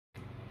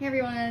Hey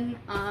everyone,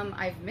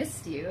 I've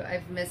missed you.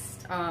 I've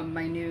missed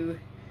my new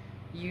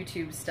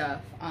YouTube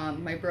stuff.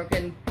 My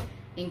broken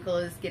ankle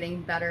is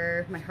getting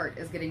better. My heart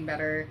is getting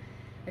better.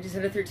 I just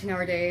had a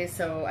 13-hour day,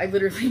 so I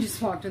literally just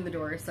walked in the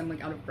door, so I'm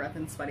like out of breath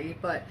and sweaty.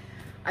 But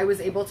I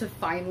was able to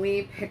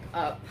finally pick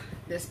up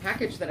this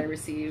package that I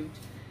received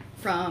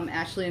from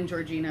Ashley and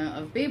Georgina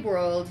of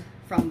Babeworld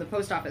from the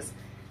post office.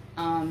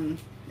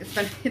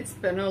 It's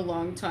been a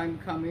long time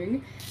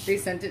coming. They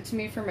sent it to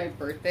me for my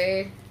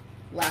birthday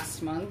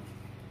last month,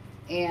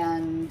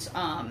 and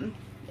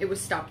it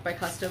was stopped by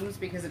customs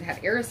because it had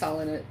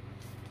aerosol in it.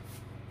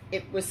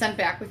 It was sent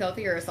back without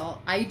the aerosol.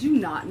 I do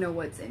not know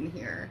what's in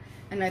here,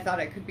 and I thought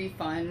it could be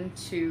fun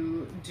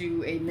to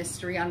do a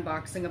mystery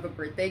unboxing of a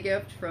birthday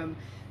gift from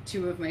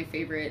two of my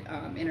favorite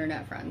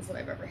internet friends that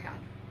I've ever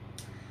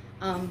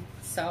had.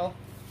 So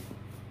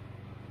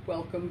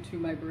welcome to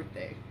my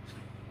birthday.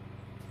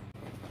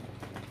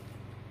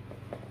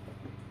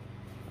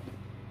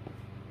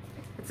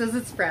 It says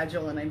it's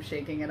fragile and I'm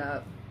shaking it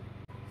up.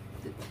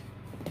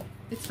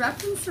 It's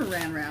wrapped in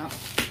saran wrap.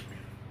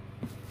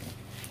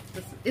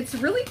 It's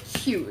really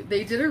cute.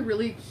 They did a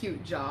really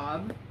cute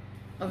job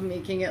of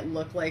making it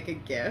look like a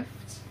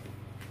gift.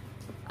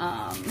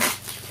 But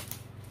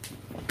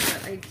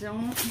I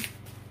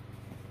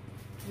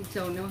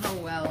don't know how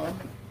well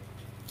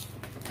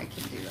I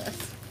can do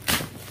this.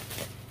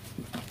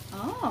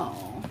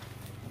 Oh.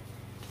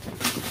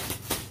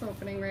 It's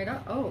opening right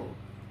up. Oh.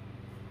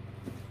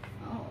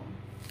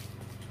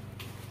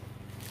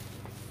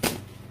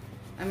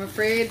 I'm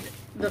afraid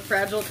the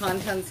fragile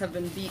contents have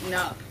been beaten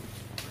up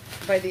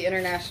by the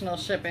international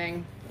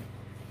shipping.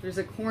 There's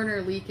a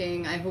corner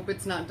leaking. I hope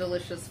it's not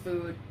delicious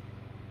food.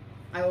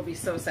 I will be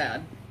so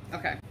sad.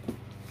 Okay.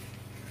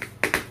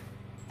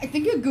 I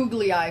think a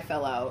googly eye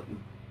fell out.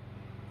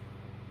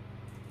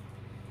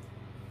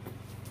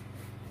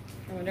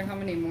 I wonder how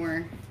many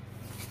more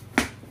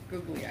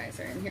googly eyes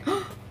are in here.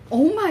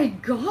 Oh my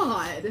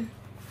god!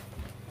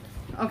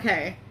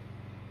 Okay.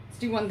 Let's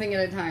do one thing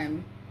at a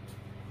time.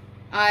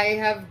 I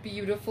have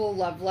beautiful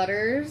love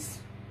letters.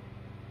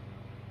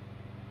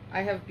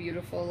 I have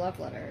beautiful love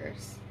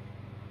letters.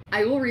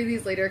 I will read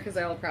these later because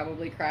I will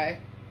probably cry.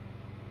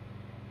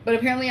 But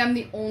apparently I'm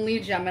the only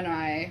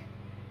Gemini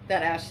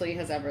that Ashley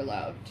has ever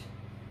loved.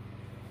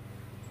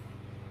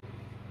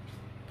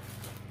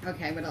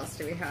 Okay, what else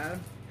do we have?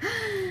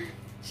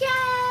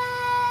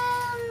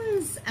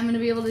 Gems! I'm going to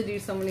be able to do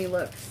so many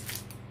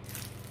looks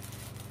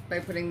by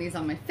putting these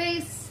on my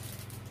face.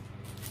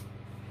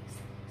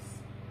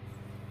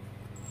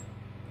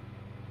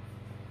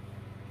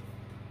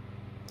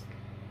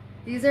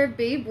 These are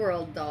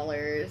Babeworld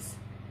dollars.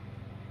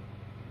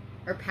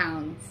 Or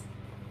pounds.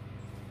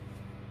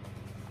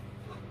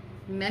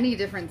 Many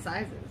different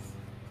sizes.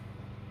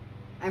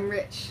 I'm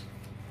rich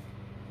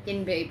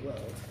in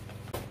Babeworld.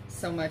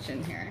 So much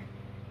in here.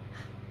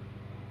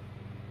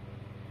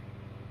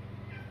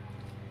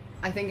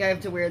 I think I have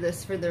to wear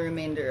this for the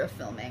remainder of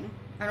filming.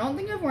 I don't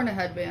think I've worn a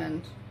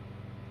headband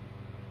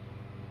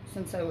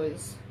since I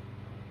was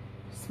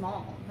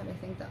small, but I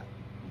think that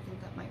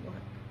might work.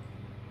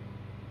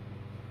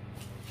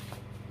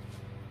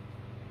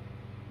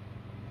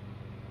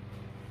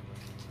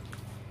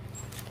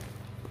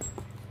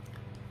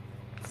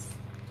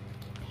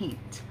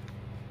 Paint.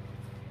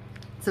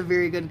 It's a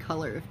very good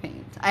color of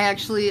paint. I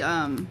actually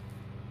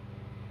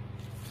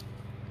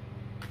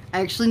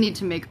need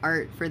to make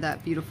art for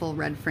that beautiful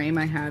red frame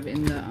I have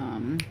in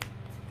the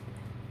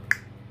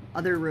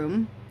other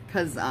room,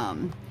 because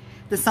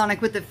the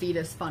Sonic with the feet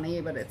is funny,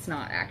 but it's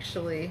not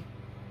actually.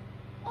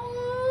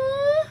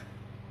 Aww.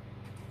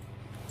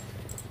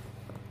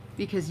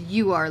 Because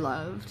you are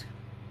loved.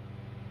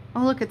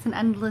 Oh look, it's an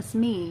endless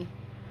me.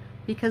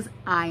 Because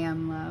I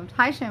am loved.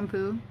 Hi,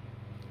 shampoo.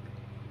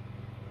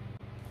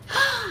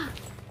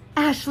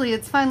 Ashley,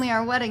 it's finally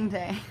our wedding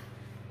day.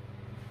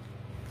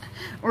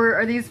 Or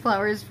are these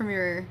flowers from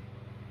your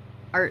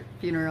art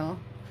funeral?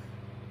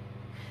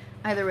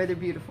 Either way, they're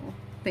beautiful.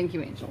 Thank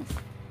you, angels.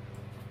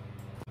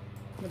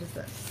 What is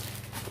this?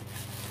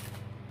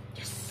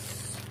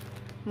 Yes!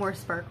 More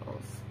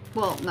sparkles.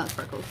 Well, not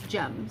sparkles,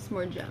 gems.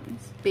 More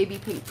gems. Baby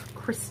pink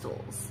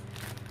crystals.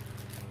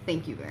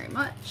 Thank you very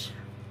much.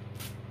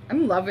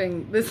 I'm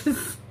loving this. This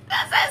is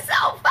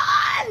so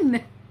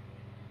fun!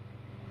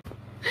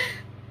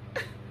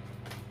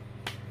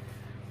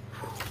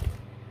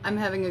 I'm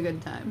having a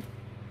good time.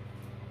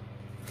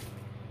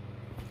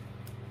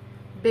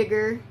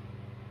 Bigger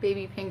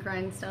baby pink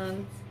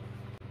rhinestones.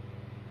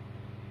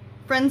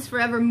 Friends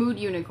Forever Mood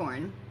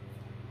Unicorn.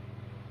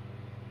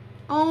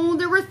 Oh,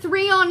 there were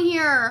 3 on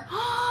here.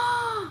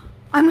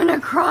 I'm gonna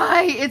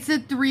cry. It's a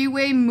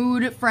 3-way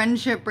mood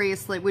friendship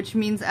bracelet, which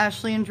means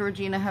Ashley and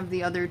Georgina have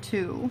the other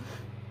 2.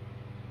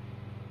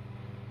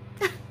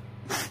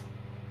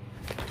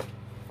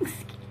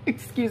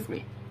 Excuse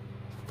me.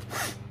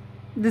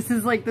 This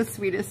is like the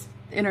sweetest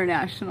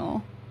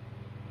international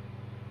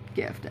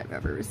gift I've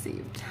ever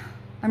received.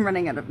 I'm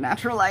running out of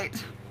natural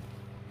light.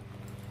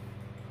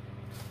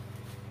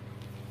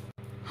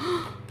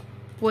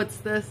 What's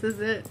this? Is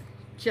it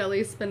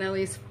Jelly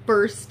Spinelli's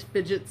first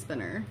fidget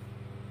spinner.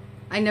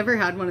 I never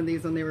had one of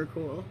these when they were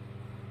cool.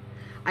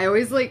 I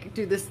always like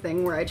do this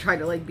thing where I try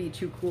to like be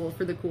too cool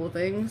for the cool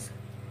things.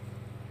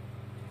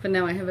 But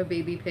now I have a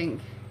baby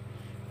pink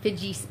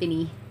fidgy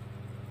spinny.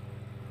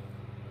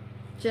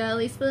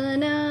 Jelly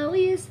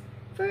Spinelli's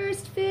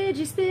first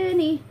fidgy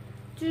spinny.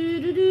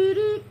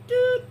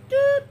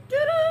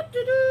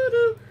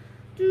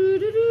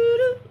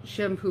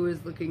 Shampoo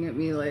is looking at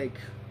me like,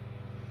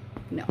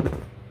 no.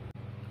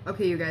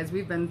 Okay, you guys,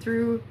 we've been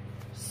through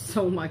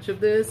so much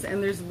of this,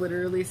 and there's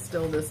literally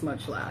still this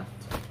much left.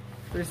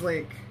 There's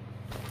like...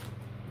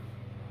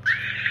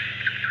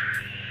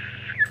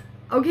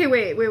 Okay,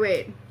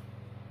 wait.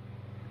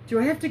 Do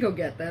I have to go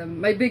get them?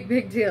 My big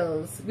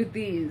pigtails with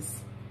these.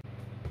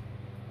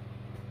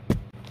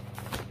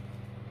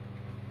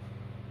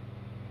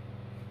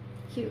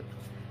 Cute.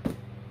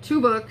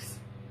 2 books.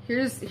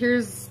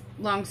 Here's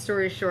long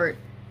story short.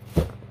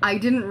 I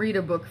didn't read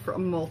a book for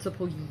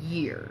multiple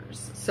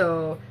years.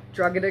 So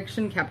drug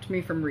addiction kept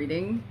me from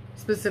reading.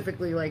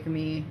 Specifically like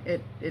me.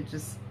 It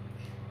just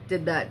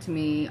did that to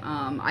me.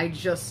 I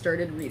just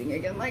started reading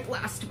again like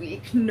last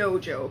week. No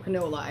joke,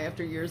 no lie,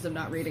 after years of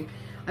not reading.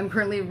 I'm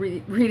currently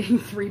reading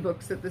 3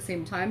 books at the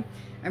same time.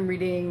 I'm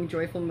reading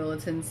Joyful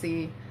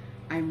Militancy.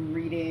 I'm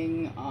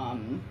reading, I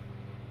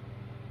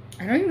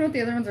don't even know what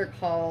the other ones are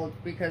called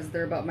because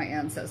they're about my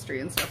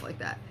ancestry and stuff like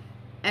that.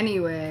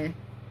 Anyway,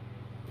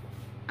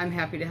 I'm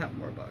happy to have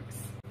more books.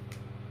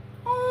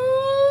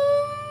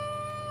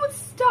 Oh,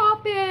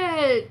 stop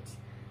it!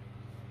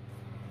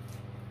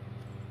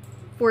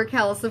 For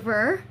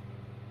Calcifer.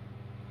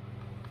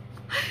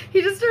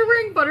 He just started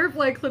wearing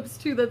butterfly clips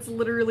too. That's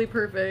literally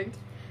perfect.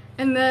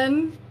 And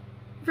then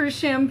for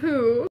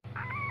Shampoo.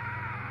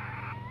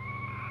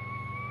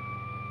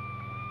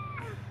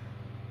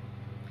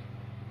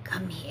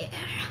 Come here.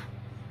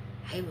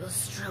 I will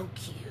stroke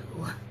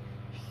you.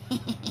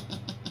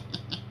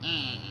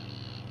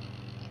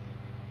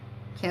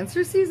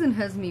 Cancer season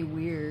has me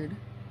weird.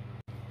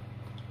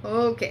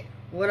 Okay,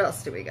 what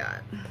else do we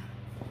got?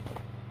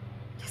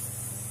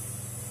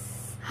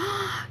 Yes.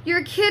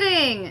 You're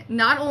kidding!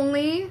 Not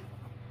only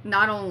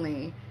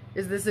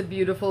is this a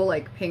beautiful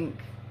like pink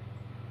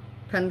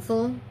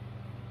pencil,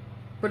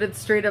 but it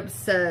straight up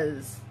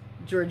says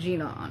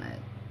Georgina on it.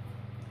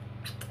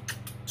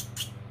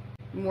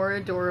 More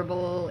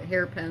adorable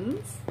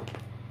hairpins.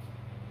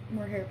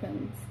 More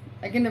hairpins.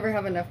 I can never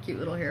have enough cute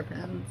little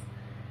hairpins.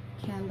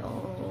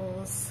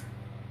 Candles.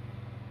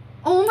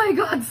 Oh my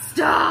god,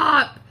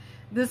 stop!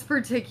 This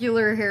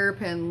particular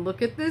hairpin.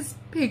 Look at this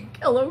pink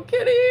Hello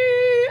Kitty!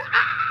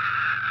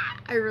 Ah!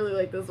 I really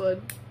like this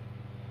one.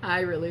 I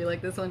really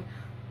like this one.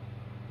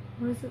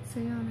 What does it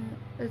say on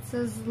it? It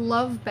says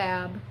Love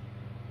Bab.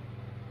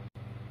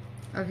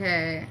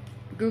 Okay.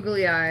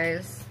 Googly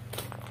eyes.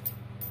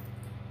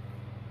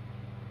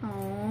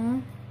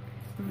 Oh,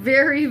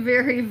 very,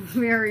 very,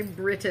 very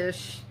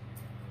British.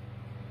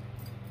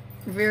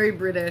 Very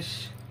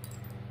British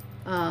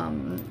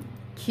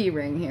key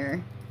ring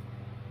here.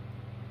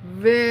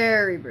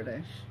 Very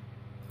British.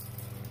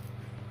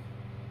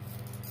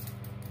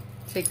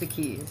 Take the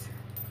keys.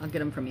 I'll get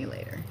them from you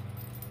later.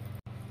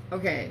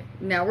 Okay,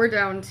 now we're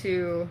down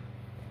to,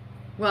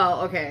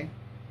 well, okay.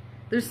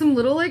 There's some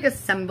little like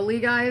assembly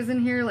guys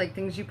in here, like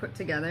things you put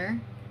together.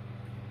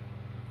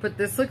 But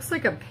this looks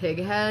like a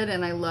pig head,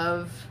 and I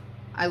love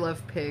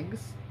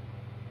pigs.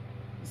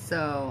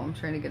 So I'm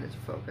trying to get it to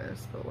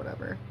focus, but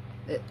whatever.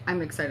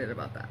 I'm excited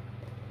about that.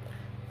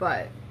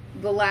 But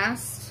the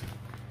last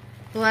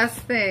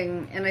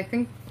thing, and I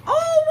think,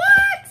 oh,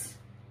 what?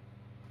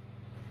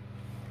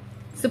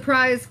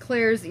 Surprise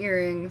Claire's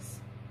earrings.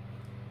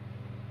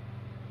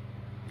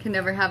 Can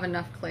never have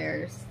enough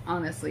Claire's.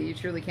 Honestly, you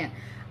truly can't.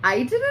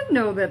 I didn't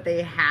know that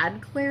they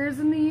had Claire's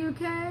in the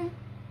UK.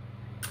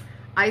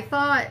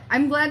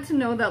 I'm glad to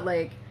know that,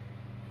 like,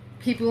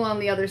 people on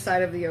the other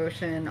side of the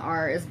ocean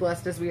are as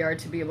blessed as we are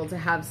to be able to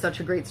have such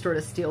a great store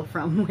to steal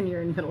from when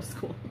you're in middle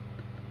school.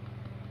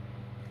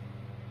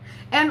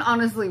 And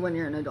honestly, when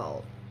you're an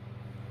adult.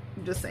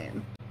 I'm just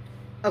saying.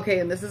 Okay,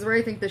 and this is where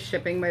I think the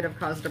shipping might have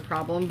caused a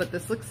problem, but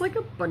this looks like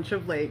a bunch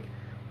of, like,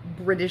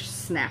 British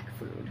snack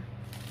food.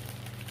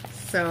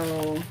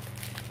 So,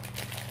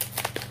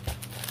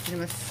 I'm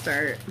gonna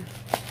start.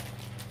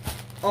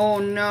 Oh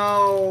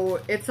no,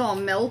 it's all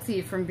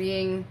melty from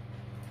being...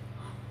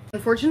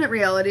 Unfortunate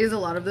reality is a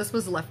lot of this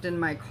was left in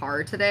my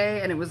car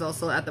today, and it was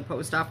also at the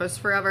post office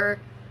forever.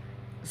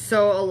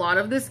 So a lot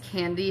of this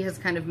candy has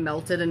kind of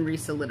melted and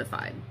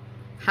re-solidified.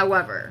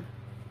 However,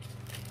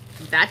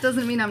 that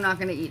doesn't mean I'm not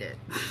gonna eat it.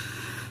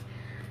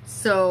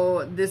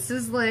 So this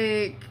is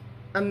like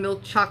a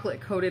milk chocolate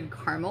coated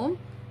caramel.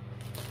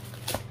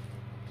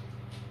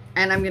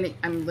 And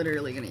I'm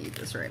literally gonna eat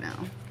this right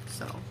now,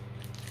 so.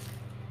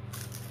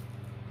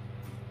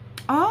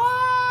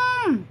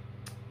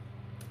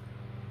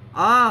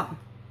 Oh,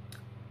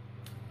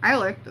 I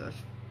like this.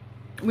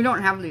 We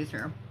don't have these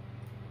here.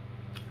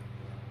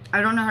 I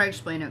don't know how to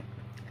explain it.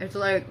 It's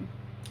like,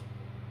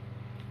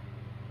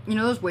 you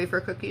know those wafer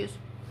cookies?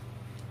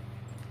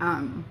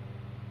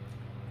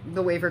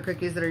 the wafer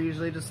cookies that are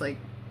usually just like,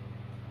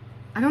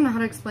 I don't know how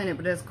to explain it,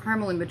 but it has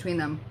caramel in between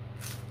them.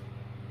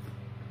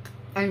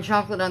 And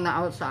chocolate on the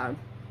outside.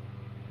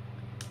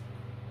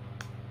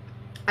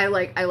 I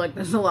like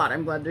this a lot.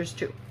 I'm glad there's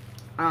two.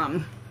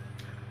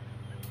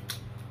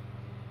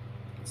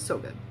 So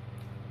good.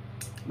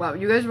 Wow,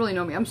 you guys really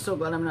know me. I'm so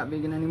glad I'm not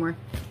vegan anymore.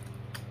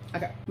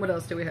 Okay, what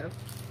else do we have?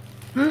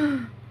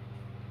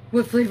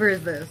 What flavor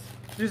is this?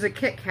 There's a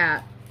Kit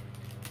Kat.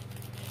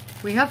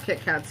 We have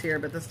Kit Kats here,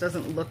 but this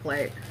doesn't look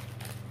like.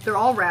 They're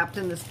all wrapped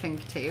in this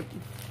pink tape.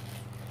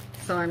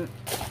 So I'm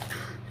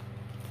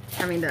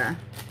having to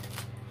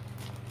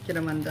get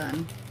them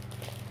undone.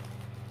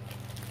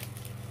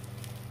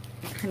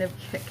 What kind of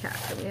Kit Kat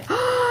do we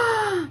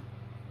have?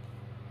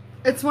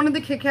 It's one of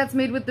the Kit Kats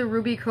made with the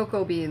ruby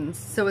cocoa beans.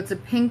 So it's a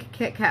pink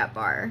Kit Kat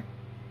bar.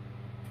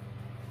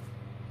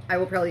 I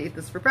will probably eat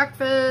this for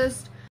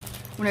breakfast.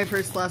 When I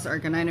first lost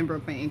Arcanine and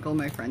broke my ankle,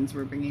 my friends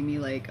were bringing me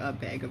like a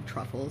bag of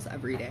truffles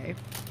every day.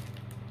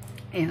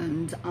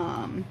 And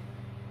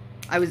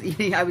I was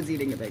eating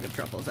a bag of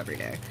truffles every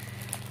day.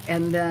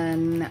 And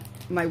then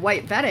my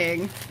white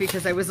bedding,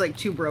 because I was like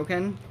too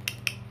broken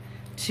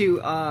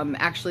to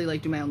actually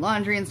like do my own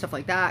laundry and stuff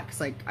like that,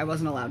 because like I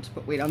wasn't allowed to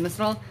put weight on this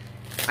at all.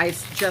 I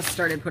just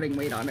started putting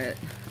weight on it.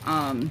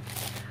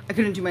 I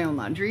couldn't do my own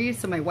laundry,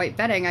 so my white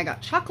bedding, I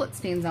got chocolate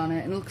stains on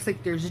it, and it looks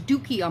like there's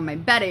dookie on my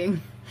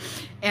bedding.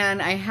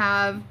 And I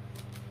have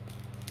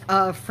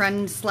a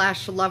friend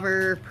slash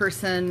lover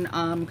person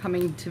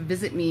coming to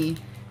visit me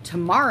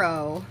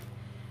tomorrow,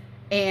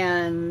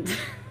 and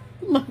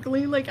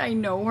luckily, like, I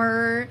know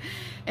her,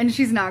 and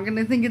she's not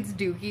gonna think it's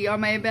dookie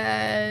on my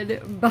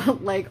bed,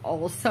 but like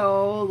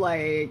also,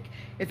 like,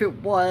 if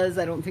it was,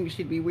 I don't think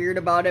she'd be weird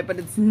about it, but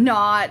it's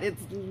not.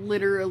 It's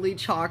literally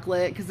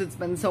chocolate because it's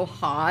been so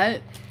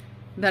hot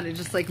that it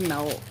just like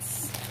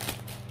melts.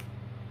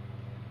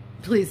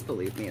 Please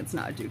believe me, it's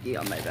not dookie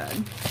on my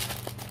bed.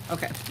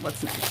 Okay,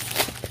 what's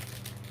next?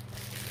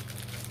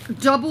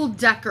 Double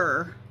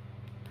decker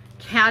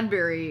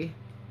Cadbury.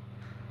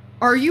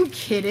 Are you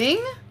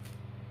kidding?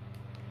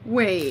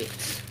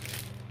 Wait.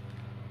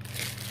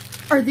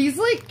 Are these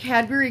like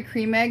Cadbury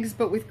cream eggs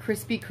but with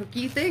crispy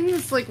cookie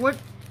things? Like what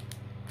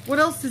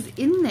else is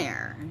in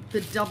there?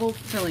 The double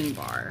filling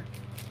bar.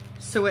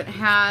 So it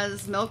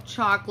has milk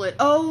chocolate.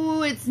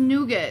 Oh, it's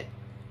nougat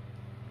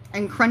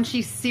and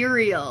crunchy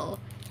cereal.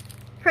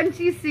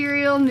 Crunchy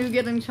cereal,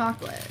 nougat, and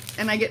chocolate.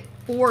 And I get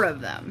 4 of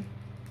them.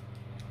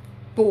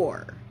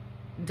 4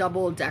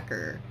 double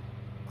decker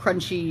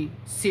crunchy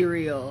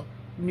cereal,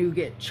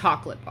 nougat,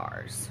 chocolate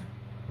bars.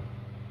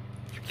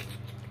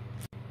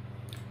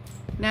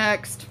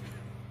 Next,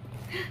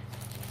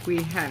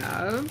 we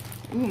have,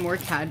 ooh, more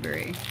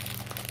Cadbury.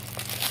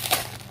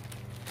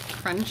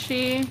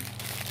 Crunchy.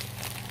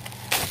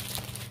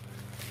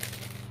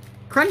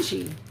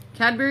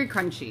 Cadbury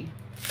Crunchy.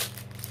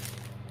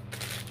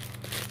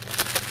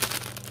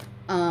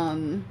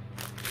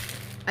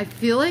 I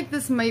feel like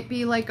this might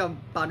be like a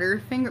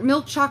Butterfinger.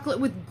 Milk chocolate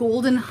with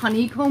golden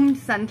honeycomb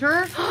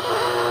center.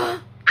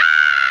 Ah!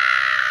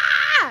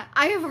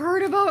 I have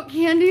heard about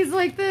candies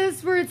like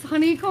this where it's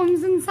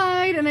honeycombs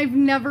inside, and I've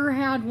never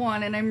had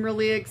one, and I'm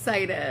really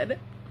excited.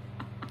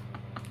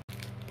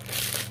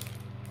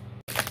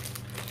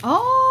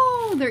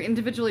 Oh, they're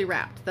individually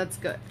wrapped. That's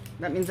good.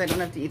 That means I don't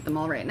have to eat them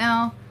all right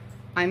now.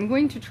 I'm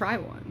going to try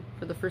one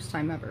for the first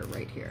time ever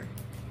right here.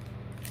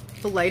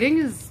 The lighting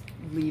is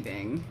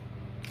leaving.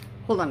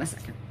 Hold on a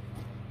second.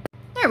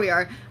 There we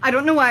are. I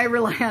don't know why I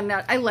rely on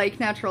that. I like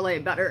natural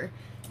light better,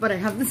 but I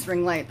have this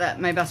ring light that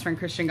my best friend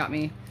Christian got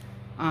me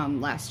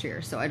last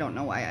year, so I don't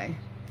know why I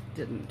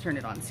didn't turn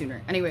it on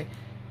sooner. Anyway,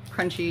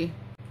 crunchy.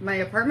 My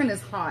apartment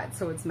is hot,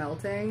 so it's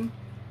melting,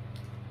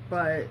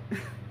 but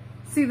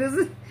see, this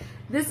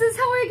is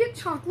how I get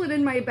chocolate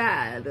in my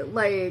bed,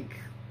 like,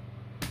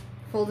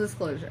 full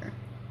disclosure.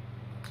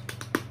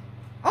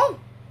 Oh!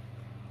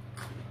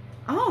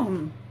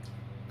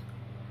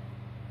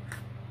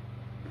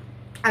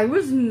 I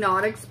was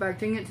not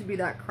expecting it to be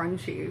that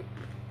crunchy.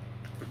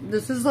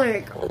 This is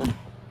like...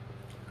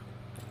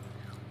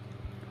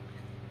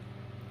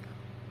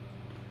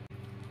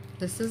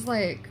 This is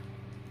like...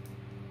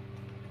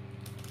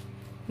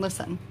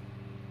 Listen.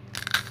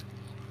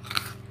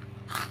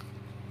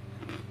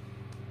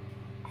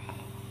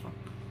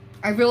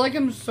 I feel like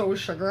I'm so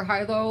sugar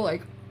high though,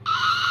 like...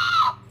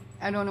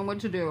 I don't know what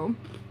to do.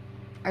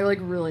 I like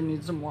really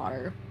need some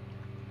water.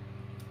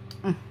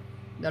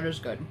 That is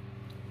good.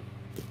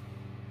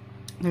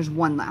 There's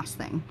one last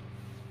thing.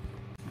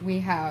 We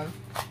have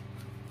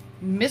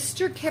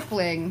Mr.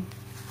 Kipling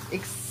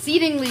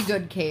exceedingly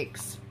good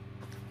cakes,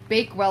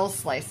 Bakewell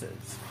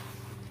slices.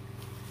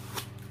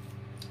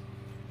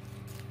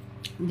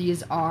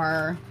 These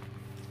are,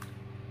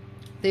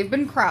 they've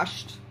been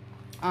crushed.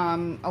 A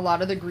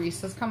lot of the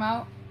grease has come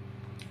out.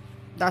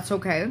 That's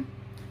okay.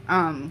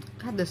 God,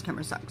 this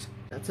camera sucks.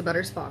 That's a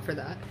better spot for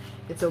that.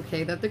 It's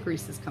okay that the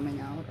grease is coming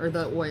out, or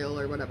the oil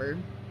or whatever.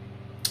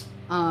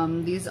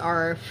 These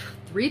are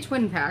 3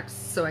 twin packs,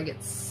 so I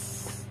get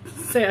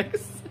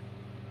 6.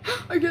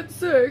 I get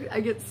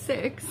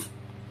 6.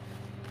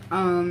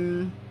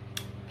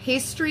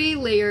 Pastry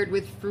layered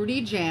with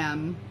fruity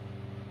jam.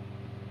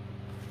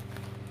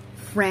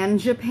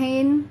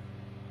 Frangipane.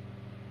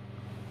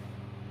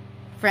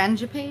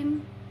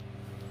 Frangipane?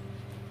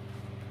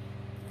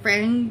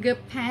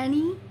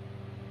 Frangipani?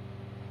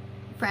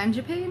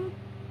 Frangipane?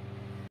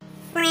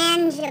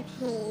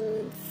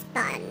 Frangipane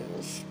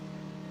sponge.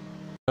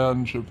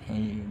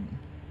 Frangipane.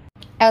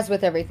 As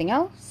with everything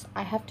else,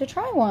 I have to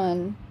try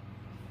one.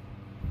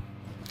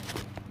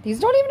 These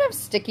don't even have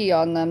sticky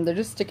on them. They're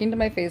just sticking to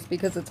my face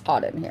because it's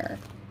hot in here.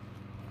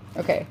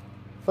 Okay,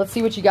 let's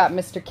see what you got,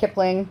 Mr.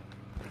 Kipling.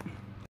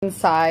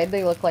 Inside,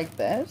 they look like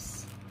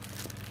this.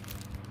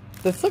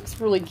 This looks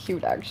really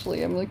cute,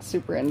 actually. I'm, like,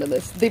 super into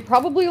this. They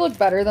probably look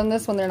better than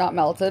this when they're not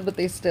melted, but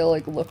they still,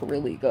 like, look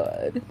really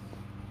good.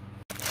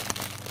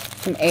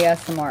 Some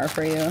ASMR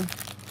for you.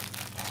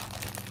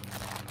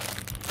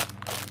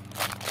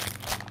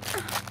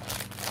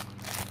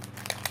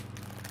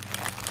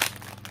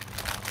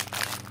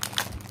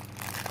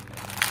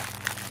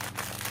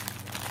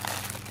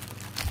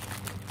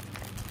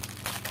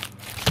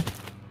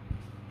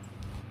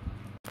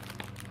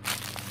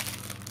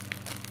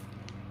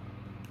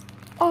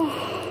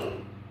 Oh,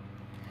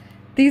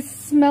 these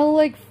smell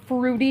like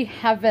fruity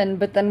heaven,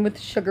 but then with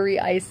sugary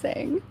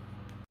icing.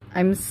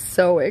 I'm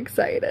so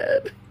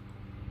excited.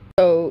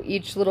 So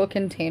each little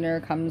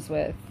container comes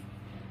with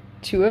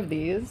 2 of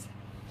these,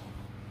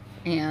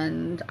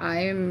 and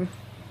I'm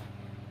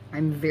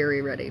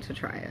very ready to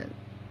try it.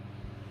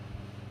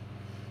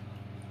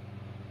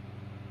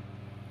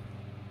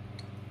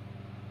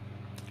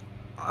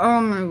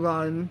 Oh my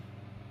god.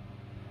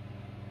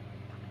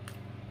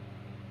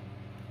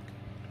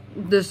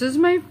 This is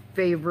my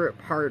favorite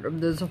part of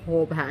this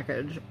whole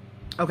package.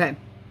 Okay,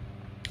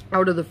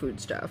 out of the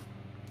food stuff.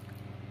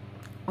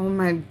 Oh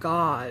my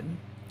god.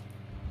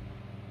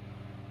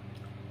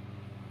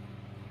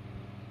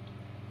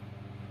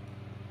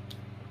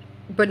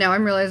 But now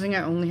I'm realizing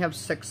I only have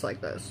 6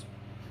 like this.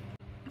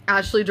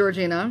 Ashley,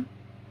 Georgina,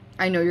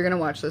 I know you're gonna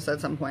watch this at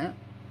some point,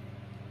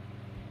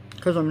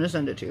 because I'm gonna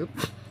send it to you.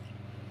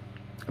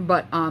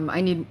 But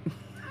I need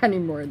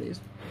more of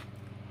these.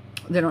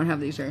 They don't have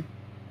these here.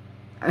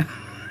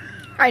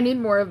 I need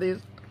more of these.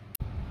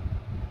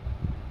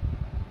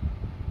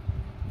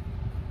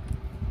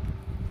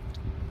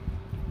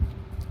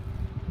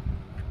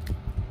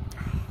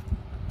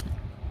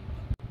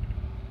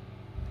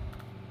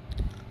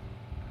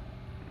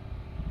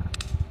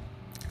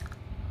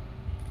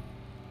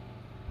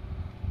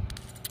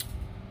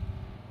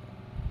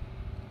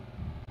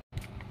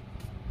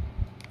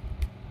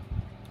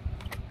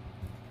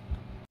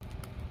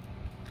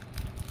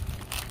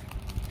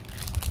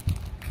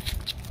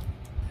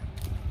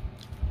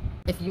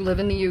 If you live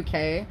in the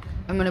UK,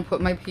 I'm gonna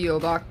put my PO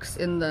box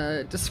in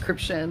the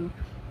description.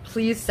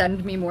 Please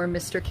send me more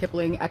Mr.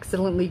 Kipling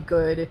excellently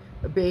good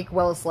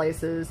Bakewell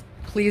slices.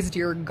 Please,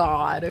 dear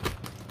God.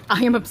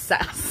 I am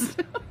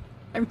obsessed.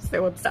 I'm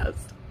so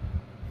obsessed.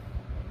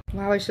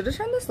 Wow, I should have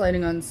turned this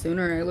lighting on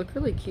sooner. I look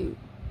really cute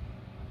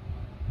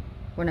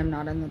when I'm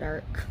not in the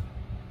dark.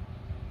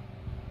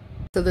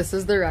 So this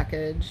is the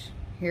wreckage.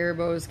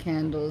 Haribo's,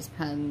 candles,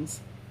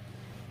 pens.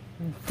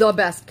 The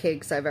best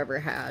cakes I've ever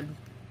had.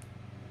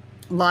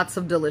 Lots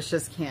of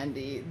delicious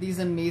candy. These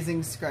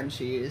amazing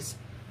scrunchies.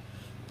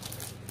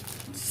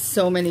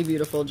 So many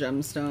beautiful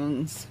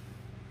gemstones.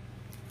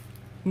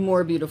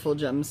 More beautiful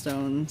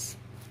gemstones.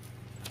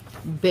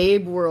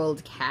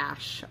 Babeworld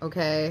cash,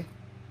 okay?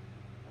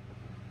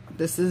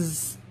 This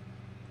is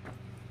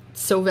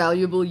so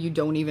valuable you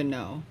don't even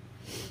know.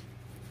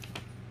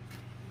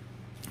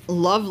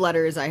 Love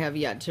letters I have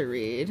yet to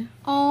read.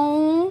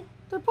 Oh,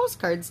 they're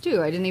postcards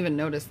too. I didn't even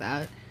notice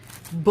that.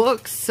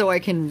 Books so I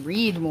can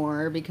read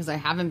more because I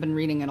haven't been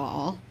reading at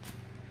all.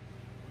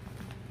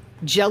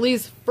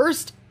 Jelly's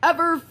first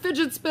ever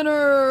fidget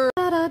spinner.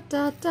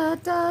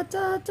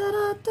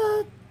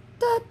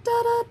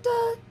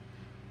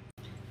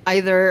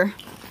 Either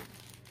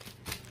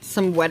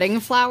some wedding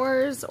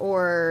flowers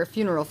or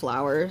funeral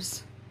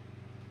flowers.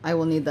 I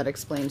will need that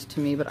explained to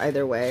me, but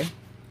either way,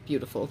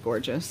 beautiful,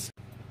 gorgeous.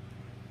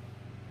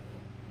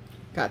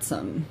 Got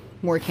some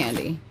more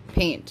candy,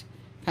 paint,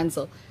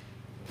 pencil.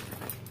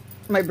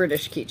 My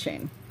British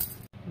keychain.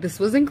 This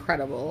was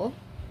incredible.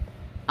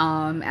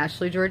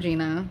 Ashley,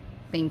 Georgina,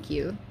 thank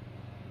you.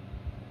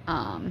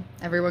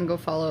 Everyone go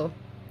follow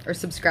or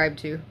subscribe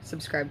to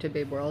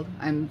Babeworld.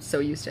 I'm so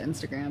used to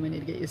Instagram. I need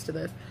to get used to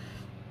this.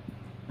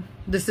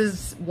 This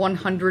is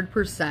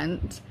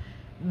 100%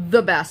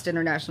 the best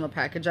international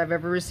package I've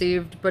ever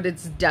received, but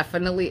it's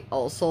definitely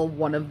also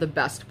one of the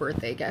best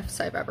birthday gifts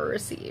I've ever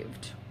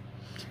received.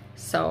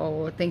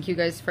 So thank you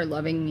guys for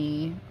loving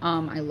me.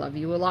 I love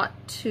you a lot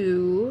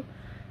too.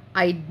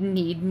 I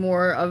need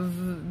more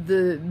of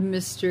the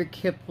Mr.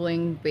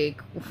 Kipling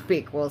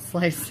Bakewell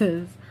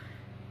slices.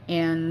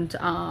 And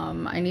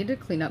I need to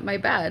clean up my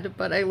bed,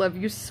 but I love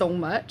you so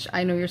much.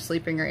 I know you're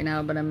sleeping right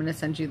now, but I'm going to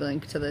send you the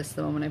link to this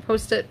the moment I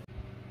post it.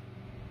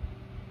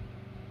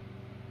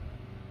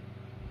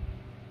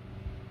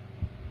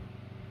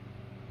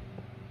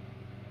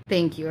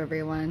 Thank you,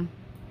 everyone.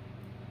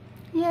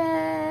 Yay!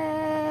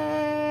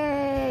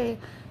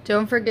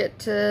 Don't forget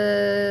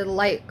to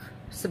like,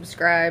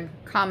 subscribe,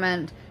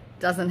 comment.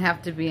 Doesn't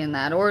have to be in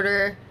that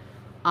order.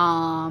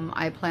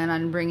 I plan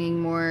on bringing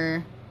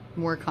more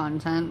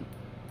content.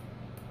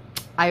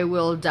 I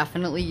will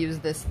definitely use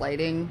this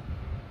lighting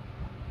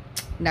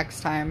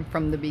next time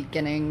from the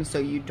beginning so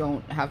you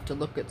don't have to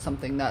look at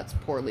something that's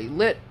poorly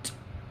lit.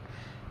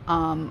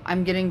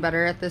 I'm getting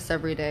better at this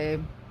every day.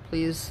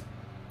 Please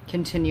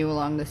continue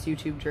along this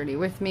YouTube journey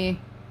with me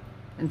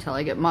until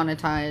I get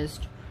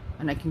monetized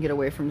and I can get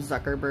away from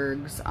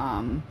Zuckerberg's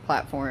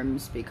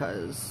platforms,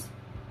 because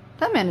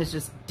that man is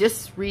just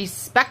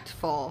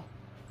disrespectful.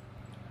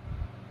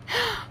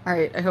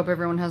 Alright, I hope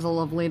everyone has a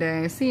lovely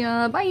day. See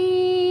ya.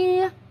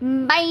 Bye.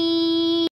 Bye.